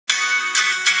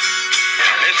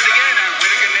Missed it again, and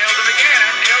Whittaker nailed him again,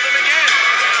 and nailed him again.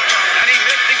 And he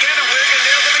missed again, and Whittaker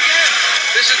nailed him again.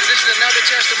 This is another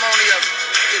testimony of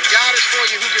if God is for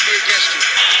you, who can be against you?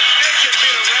 This could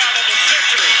be the round of the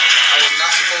century. I was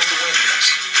not supposed to win this.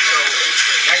 So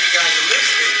now you guys are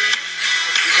listening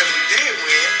because we did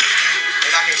win,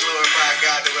 and I can glorify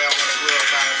God the way I want to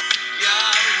glorify Him.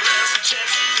 God bless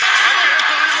Texas. I can't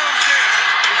believe what I'm seeing.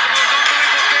 It's the most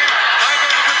unbelievable thing I've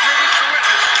ever been privileged to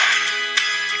witness.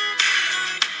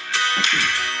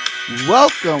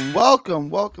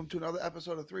 Welcome to another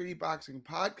episode of 3D Boxing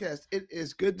Podcast. It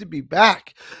is good to be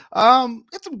back. Got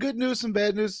some good news, some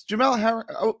bad news.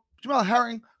 Jamel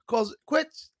Herring calls it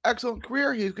quits. Excellent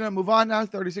career. He's going to move on now,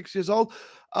 36 years old.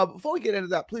 Before we get into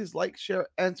that, please like, share,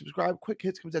 and subscribe. Quick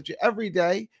Hits comes at you every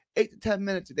day, 8 to 10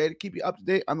 minutes a day to keep you up to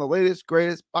date on the latest,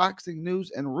 greatest boxing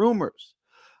news and rumors.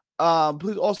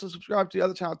 Please also subscribe to the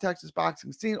other channel, Texas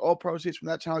Boxing Scene. All proceeds from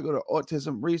that channel go to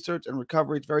autism research and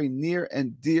recovery. It's very near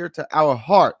and dear to our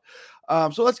heart.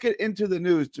 So let's get into the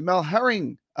news. Jamel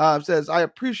Herring says, I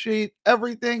appreciate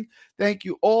everything. Thank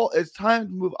you all. It's time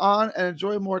to move on and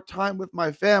enjoy more time with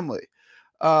my family.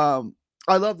 I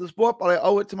love the sport, but I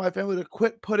owe it to my family to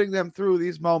quit putting them through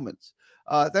these moments.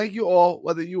 Thank you all,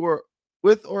 whether you were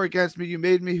with or against me. You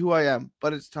made me who I am,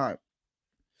 but it's time.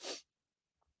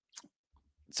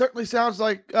 Certainly sounds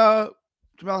like Jamel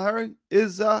Herring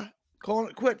is calling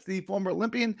it quits. The former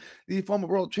Olympian, the former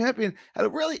world champion, had a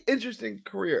really interesting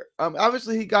career.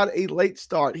 Obviously, he got a late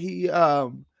start. He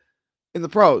in the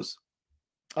pros.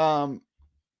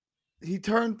 He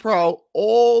turned pro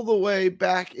all the way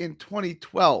back in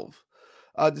 2012.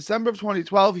 December of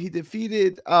 2012, he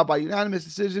defeated by unanimous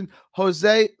decision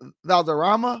Jose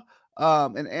Valderrama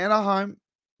in Anaheim.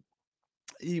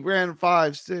 He ran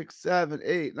 5, 6, 7,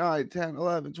 8, 9, 10,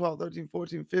 11, 12, 13,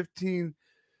 14,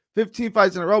 15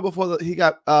 fights in a row before he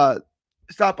got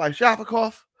stopped by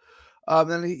Shafikov.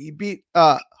 Then he beat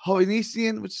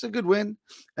Hoinisian, which is a good win,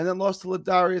 and then lost to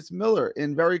Ladarius Miller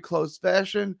in very close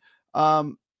fashion.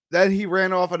 Then he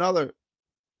ran off another,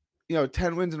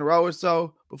 10 wins in a row or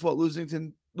so before losing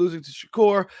to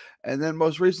Shakur, and then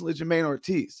most recently Jermaine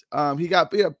Ortiz. He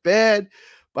got beat up bad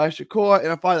by Shakur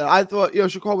in a fight that I thought,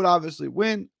 Shakur would obviously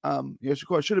win.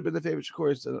 Shakur should have been the favorite.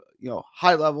 Shakur is a,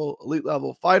 high level, elite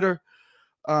level fighter.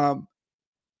 Shakur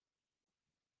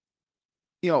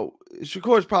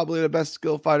is probably the best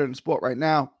skilled fighter in the sport right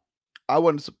now. I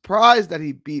wasn't surprised that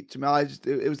he beat Jamel.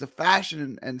 It was the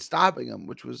fashion and stopping him,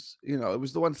 which was, it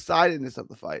was the one-sidedness of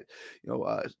the fight.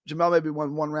 Jamel maybe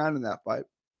won one round in that fight.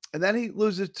 And then he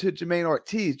loses to Jermaine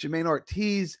Ortiz. Jermaine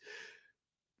Ortiz,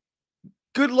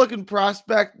 good-looking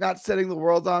prospect, not setting the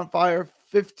world on fire.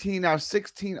 16,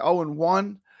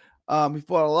 0-1. He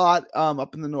fought a lot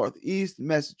up in the Northeast,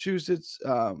 Massachusetts,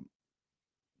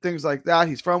 things like that.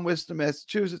 He's from Worcester,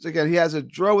 Massachusetts. Again, he has a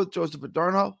draw with Joseph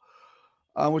Adorno,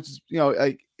 which is,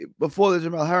 like before the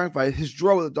Jamel Herring fight, his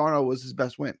draw with Adorno was his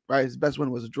best win, right? His best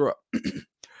win was a draw.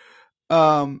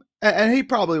 And he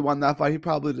probably won that fight. He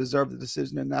probably deserved the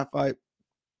decision in that fight.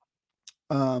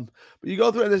 But you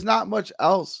go through it, there's not much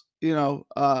else,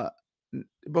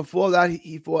 before that,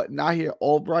 he fought Nahir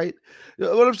Albright.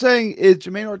 What I'm saying is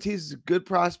Jermaine Ortiz is a good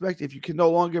prospect. If you can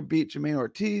no longer beat Jermaine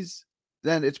Ortiz,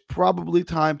 then it's probably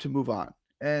time to move on.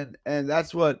 And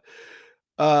that's what,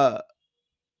 in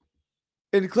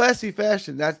classy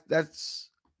fashion, that's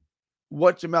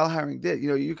what Jamel Herring did.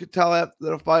 You could tell after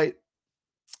the fight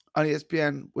on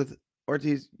ESPN with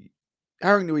Ortiz,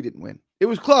 Herring knew he didn't win. It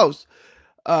was close.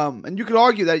 And you could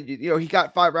argue that, he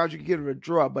got 5 rounds, you could give it a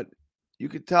draw, but you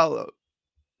could tell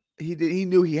he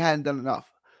knew he hadn't done enough.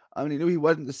 He knew he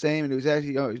wasn't the same, and he was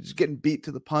actually, just getting beat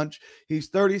to the punch. He's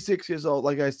 36 years old,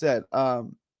 like I said.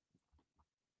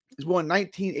 He's born in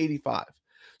 1985.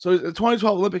 So in the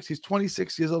 2012 Olympics, he's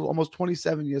 26 years old, almost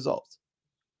 27 years old.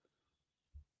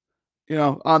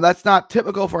 That's not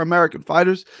typical for American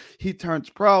fighters. He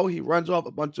turns pro. He runs off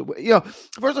a bunch of,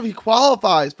 first off, he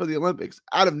qualifies for the Olympics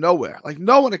out of nowhere. Like,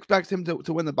 no one expects him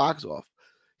to win the box off.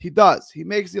 He does. He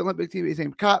makes the Olympic team. He's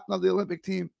named captain of the Olympic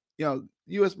team.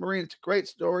 U.S. Marine. It's a great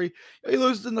story. He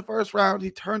loses in the first round.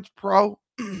 He turns pro.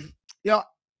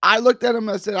 I looked at him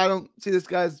and I said, I don't see this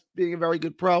guy as being a very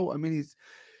good pro. I mean, he's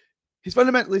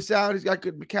fundamentally sound. He's got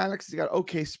good mechanics. He's got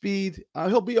okay speed.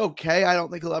 He'll be okay. I don't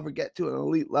think he'll ever get to an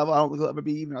elite level. I don't think he'll ever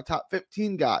be even a top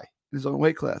 15 guy in his own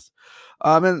weight class.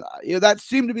 And that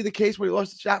seemed to be the case when he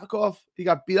lost to Shafikov. He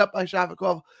got beat up by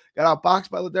Shafikov, got outboxed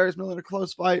by Ladarius Miller in a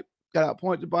close fight, got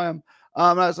outpointed by him.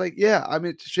 And I was like, yeah, I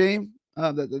mean, it's a shame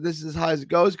that this is as high as it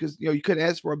goes because, you couldn't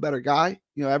ask for a better guy.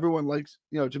 Everyone likes,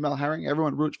 Jamel Herring.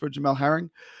 Everyone roots for Jamel Herring.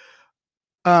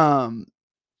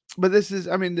 But this is,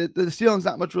 I mean, the ceiling's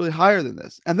not much really higher than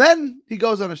this. And then he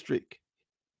goes on a streak.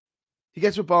 He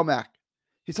gets with Bo Mack.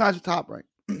 He signs with Top Rank.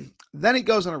 Then he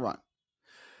goes on a run.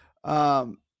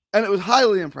 And it was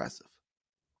highly impressive.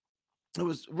 It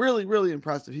was really, really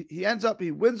impressive. He ends up,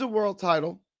 he wins a world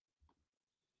title.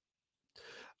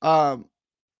 I'm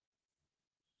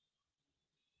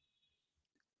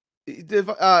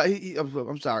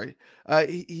sorry.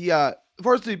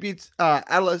 First he beats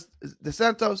Atlas de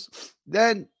Santos.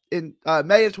 Then in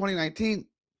May of 2019,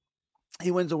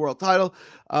 he wins a world title.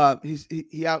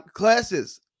 He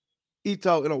outclasses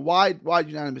Ito in a wide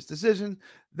unanimous decision.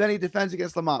 Then he defends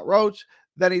against Lamont Roach.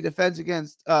 Then he defends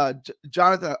against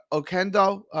Jonathan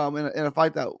Okendo in a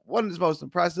fight that wasn't his most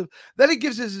impressive. Then he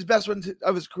gives his best win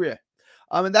of his career.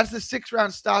 And that's the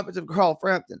 6-round stoppage of Carl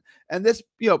Frampton. And this,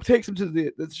 takes him to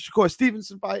the Shakur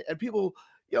Stevenson fight. And people,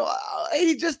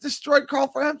 he just destroyed Carl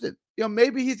Frampton.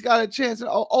 Maybe he's got a chance. And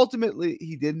ultimately,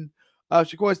 he didn't.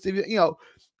 Shakur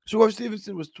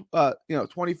Stevenson was,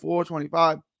 24,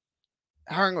 25.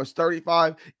 Herring was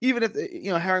 35. Even if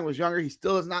Herring was younger, he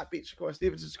still does not beat Shakur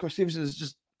Stevenson. Shakur Stevenson is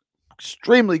just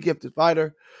extremely gifted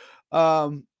fighter.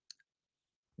 Then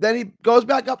he goes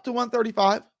back up to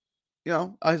 135.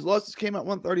 His losses came at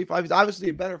 135. He's obviously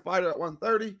a better fighter at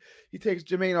 130. He takes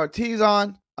Jermaine Ortiz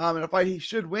on in a fight he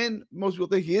should win. Most people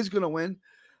think he is going to win.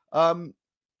 And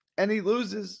he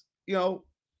loses, a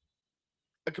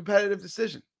competitive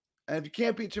decision. And if you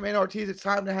can't beat Jermaine Ortiz, it's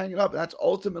time to hang it up. And that's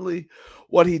ultimately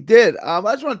what he did. I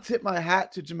just want to tip my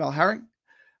hat to Jamel Herring.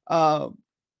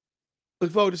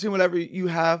 Look forward to seeing whatever you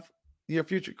have in your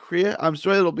future career. I'm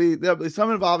sure there'll be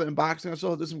some involvement in boxing. I'm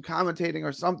sure he'll do some commentating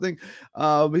or something.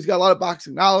 He's got a lot of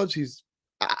boxing knowledge. He's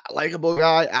a likable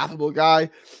guy, affable guy.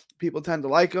 People tend to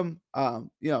like him.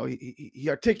 He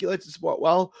articulates the sport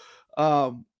well.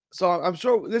 So I'm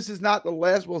sure this is not the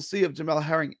last we'll see of Jamel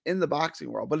Herring in the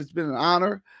boxing world, but it's been an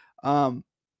honor. And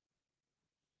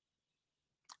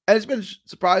it's been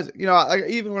surprising.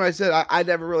 Even when I said I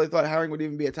never really thought Herring would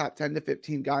even be a top 10 to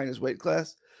 15 guy in his weight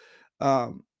class.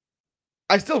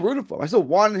 I still rooted for him. I still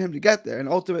wanted him to get there. And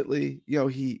ultimately,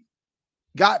 he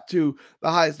got to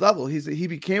the highest level. He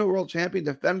became a world champion,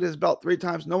 defended his belt 3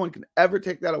 times. No one can ever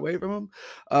take that away from him.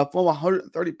 Former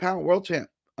 130-pound world champ.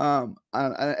 And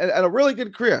a really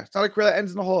good career. It's not a career that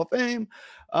ends in the Hall of Fame.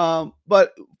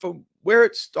 But from where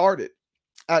it started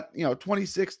at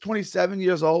 26, 27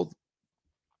 years old,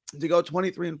 to go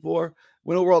 23-4,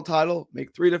 win a world title,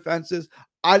 make 3 defenses.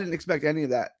 I didn't expect any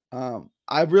of that.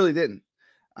 I really didn't.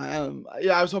 I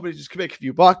was hoping to just make a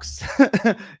few bucks,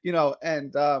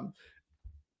 and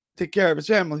take care of his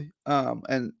family.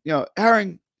 And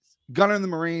Herring, gunner in the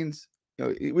Marines.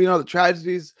 We know the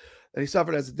tragedies that he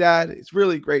suffered as a dad. He's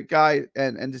really a great guy,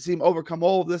 and to see him overcome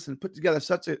all of this and put together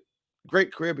such a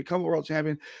great career, become a world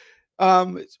champion.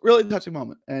 It's really a touching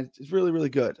moment, and it's really, really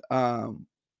good.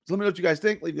 So let me know what you guys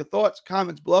think. Leave your thoughts,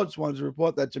 comments below. Just wanted to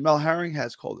report that Jamel Herring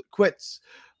has called it quits.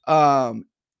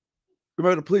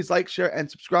 Remember to please like, share, and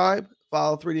subscribe.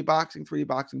 Follow 3D Boxing, 3D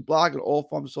Boxing blog, and all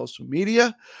forms of social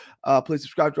media. Please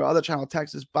subscribe to our other channel,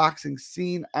 Texas Boxing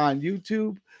Scene on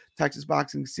YouTube. Texas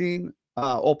Boxing Scene.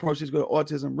 All proceeds go to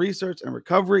autism research and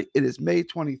recovery. It is May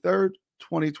 23rd,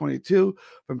 2022.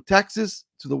 From Texas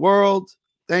to the world,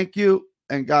 thank you,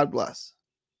 and God bless.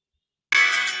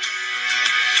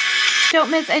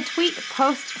 Don't miss a tweet,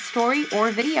 post, story,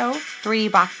 or video.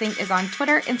 3D Boxing is on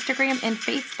Twitter, Instagram, and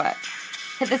Facebook.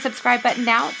 Hit the subscribe button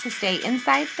now to stay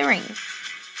inside the ring.